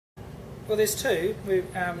Well, there's two. We're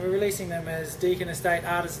releasing them as Deakin Estate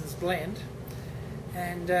Artisan's Blend,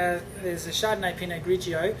 and there's a Chardonnay Pinot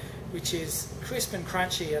Grigio, which is crisp and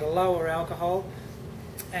crunchy at a lower alcohol,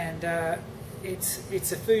 and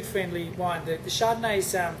it's a food-friendly wine. The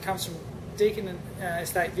Chardonnay comes from Deakin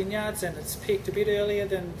Estate Vineyards, and it's picked a bit earlier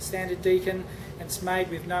than standard Deakin, and it's made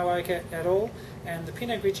with no oak at all. And the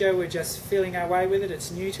Pinot Grigio, we're just feeling our way with it.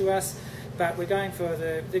 It's new to us, but we're going for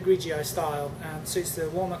the Grigio style. Suits the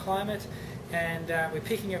warmer climate, and we're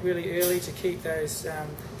picking it really early to keep those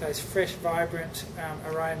fresh, vibrant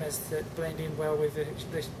aromas that blend in well with the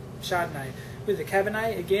Chardonnay. With the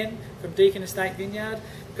Cabernet, again, from Deakin Estate Vineyard,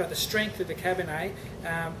 we've got the strength of the Cabernet,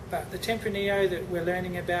 but the Tempranillo that we're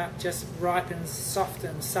learning about just ripens soft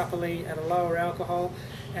and supplely at a lower alcohol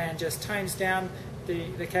and just tones down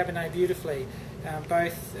the Cabernet beautifully.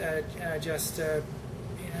 Both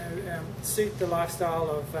suit the lifestyle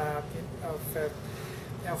of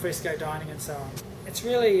alfresco dining and so on. It's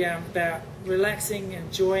really about relaxing,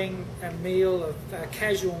 enjoying a meal, a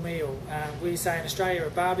casual meal. We say in Australia a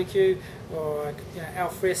barbecue, or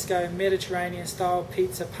alfresco, Mediterranean style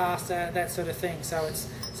pizza, pasta, that sort of thing. So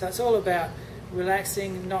it's all about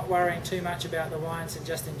relaxing, not worrying too much about the wines, and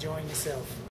just enjoying yourself.